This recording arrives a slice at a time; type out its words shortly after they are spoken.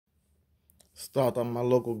Stopped at my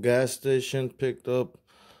local gas station, picked up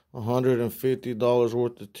 $150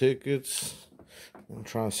 worth of tickets. I'm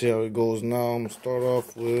trying to see how it goes now. I'm gonna start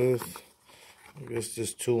off with, I guess,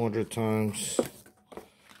 just 200 times.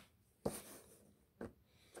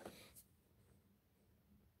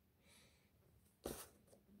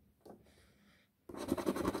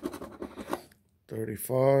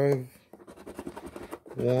 $35,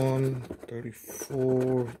 $1,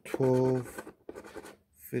 $34, $12,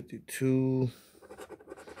 $52,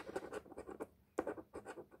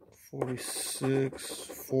 $46,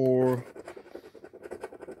 $4,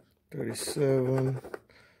 $37,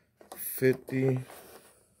 $50,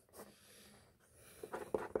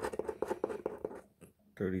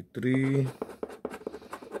 $33,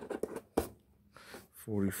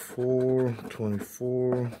 $44,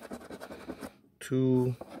 $24,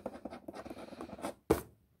 $2,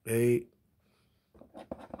 $8,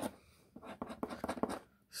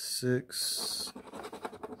 $6,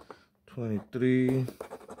 $23,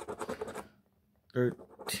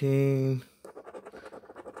 $13,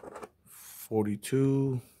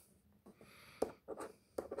 $42,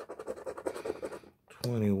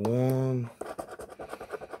 $21,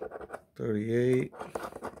 $38,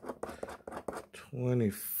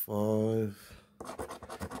 $25,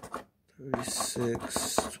 $36,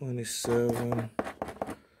 $27,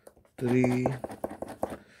 $3,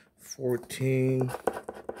 $14,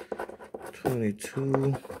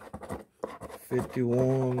 $22,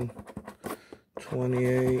 $51,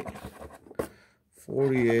 $28,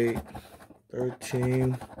 $48,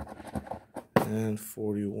 $13, and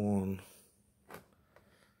 $41.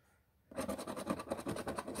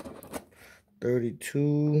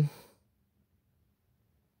 32,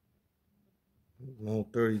 no,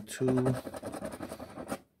 32,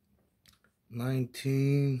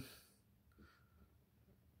 19,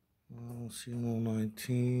 I don't see no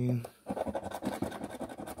 19,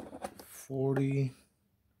 40,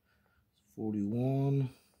 41,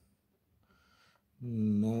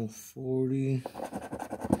 no 40,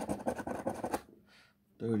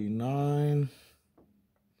 39,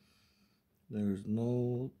 there's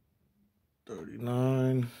no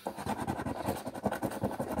 39,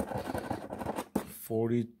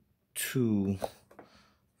 42,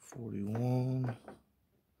 41,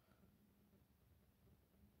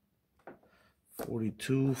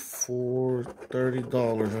 42 for $30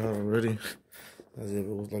 already, as if it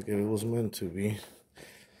was like it was meant to be.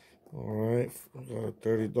 All right, got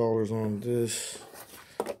 $30 on this.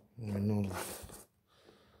 I know.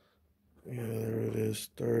 Yeah, there it is,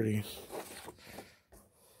 30.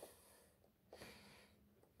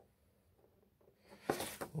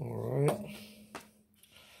 All right.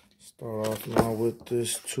 Start off now with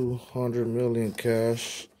this 200 million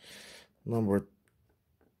cash, number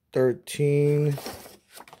 13.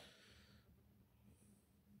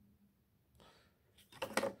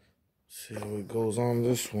 See how it goes on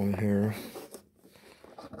this one here.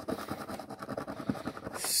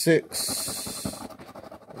 6,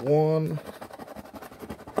 1,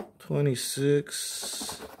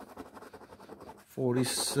 26,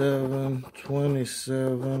 47,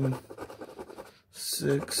 27,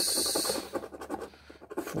 6,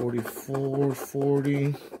 44,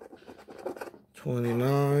 40,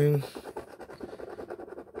 29,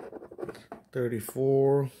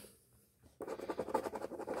 34,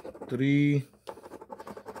 3,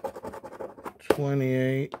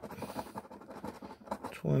 28,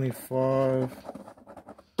 25,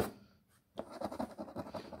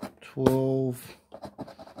 12,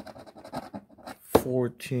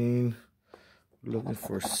 14, looking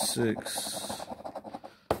for 6,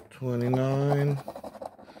 29,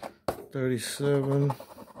 37,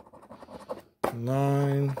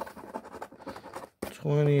 9,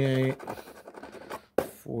 28,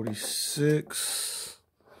 46,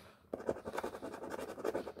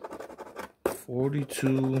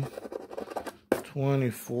 42,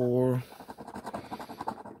 24,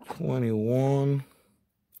 21,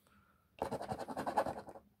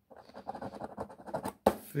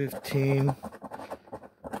 15,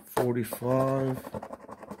 45,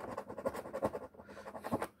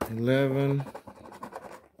 11,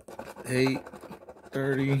 8,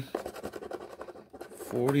 30,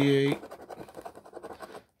 48,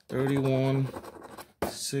 31,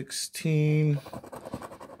 16,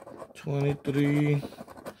 23,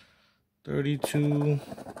 32,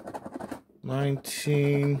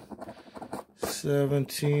 19,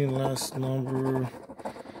 17, last number,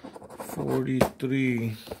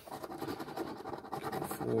 43,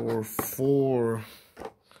 4,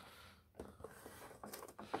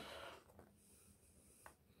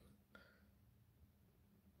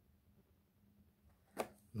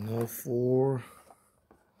 No 4.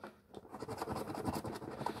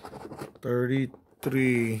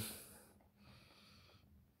 33.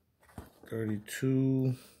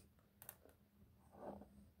 32.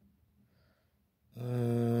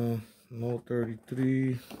 No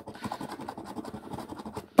 33.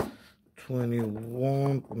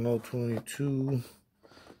 21, but no 22.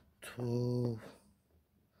 12.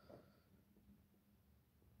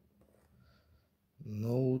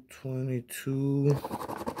 No 22.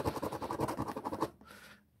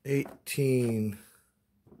 18.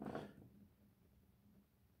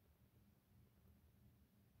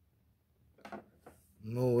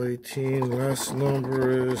 No 18. Last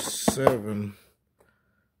number is 7.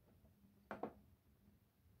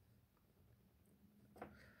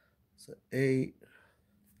 It's an 8.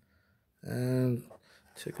 And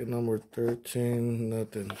ticket number 13.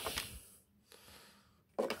 Nothing.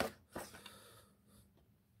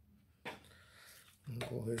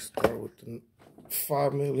 Go ahead and start with the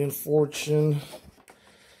 5 million fortune.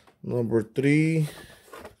 Number 3.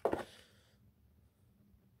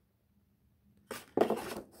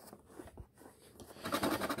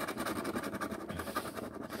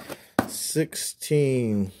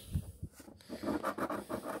 16.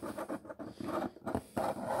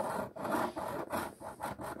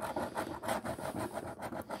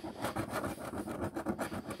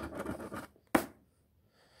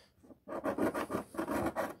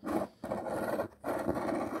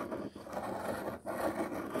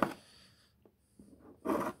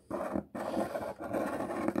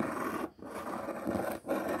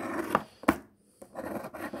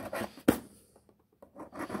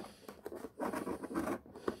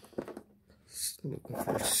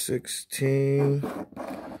 16.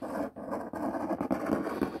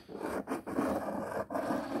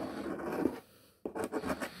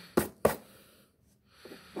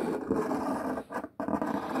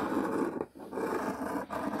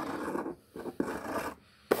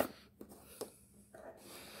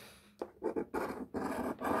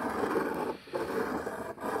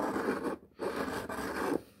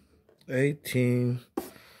 18.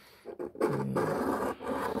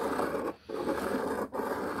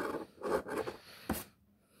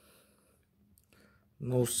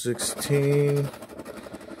 No 16.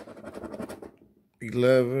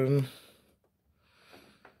 11.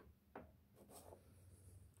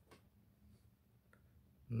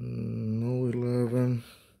 No 11.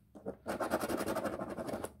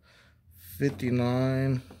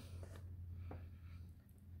 59.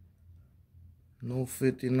 No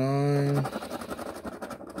 59.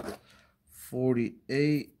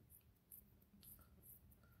 48.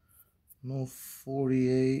 No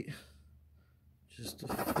 48. Just a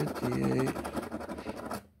 58.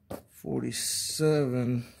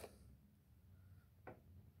 47.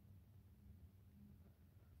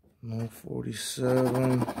 No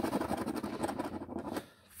 47.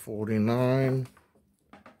 49.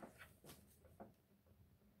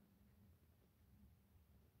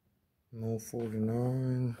 No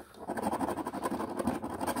 49.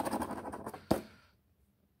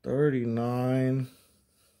 39.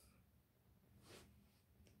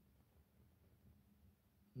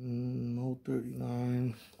 No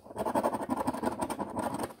 39.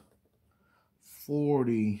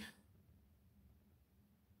 40.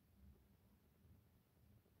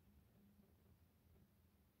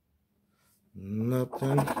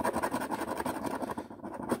 Nothing.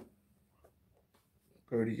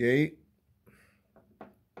 38.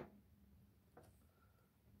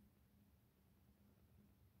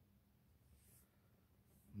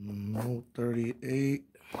 No 38.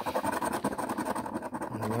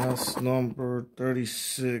 Last number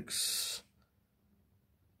 36.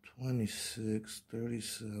 26.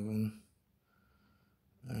 37.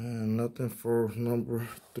 And nothing for number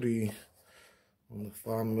 3 on the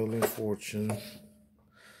 5 million fortune.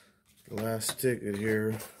 The last ticket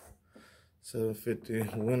here.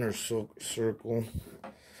 750 winner circle.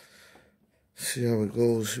 See how it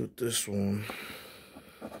goes with this one.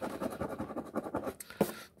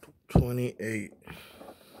 28.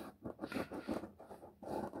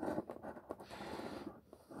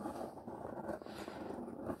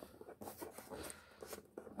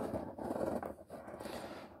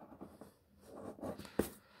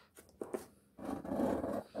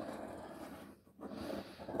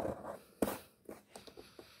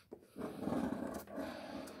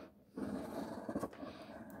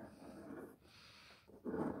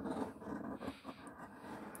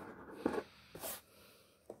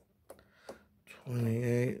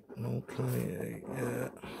 No 28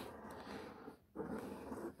 yet.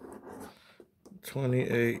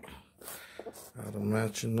 28. Got a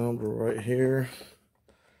matching number right here.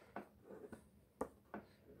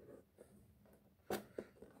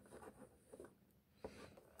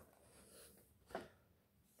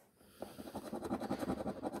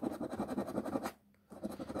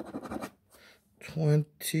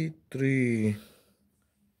 23,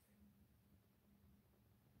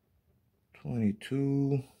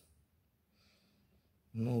 22,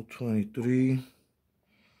 no 23,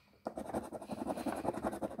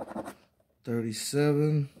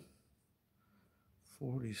 37,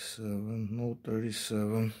 47, no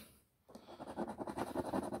 37,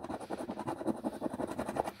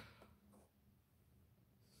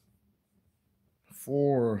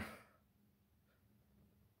 4,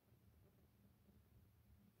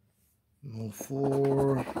 no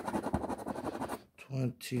 4,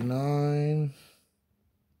 29,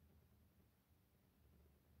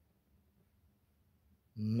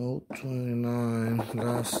 no 29,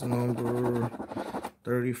 last number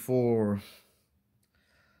 34,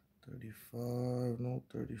 35, no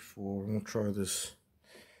 34. I'm gonna try this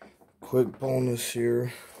quick bonus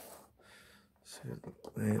here. See if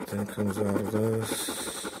anything comes out of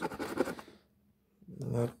this.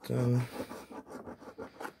 Nothing.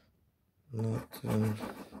 Nothing.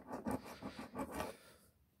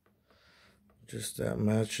 Just that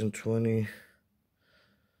matching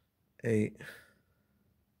 28.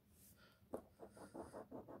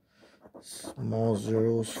 Small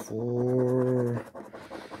zeros for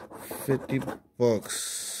 50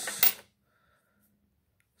 bucks.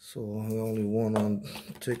 So I only won on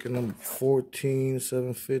ticket number 14,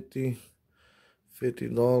 750,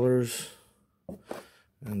 $50,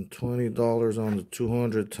 and $20 on the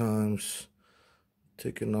 200 times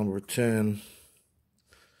ticket number 10.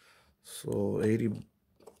 So 80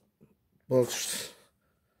 bucks,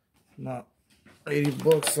 not 80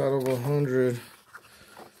 bucks out of 100.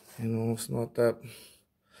 You know, it's not that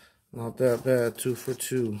bad. 2 for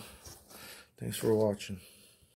 2. Thanks for watching.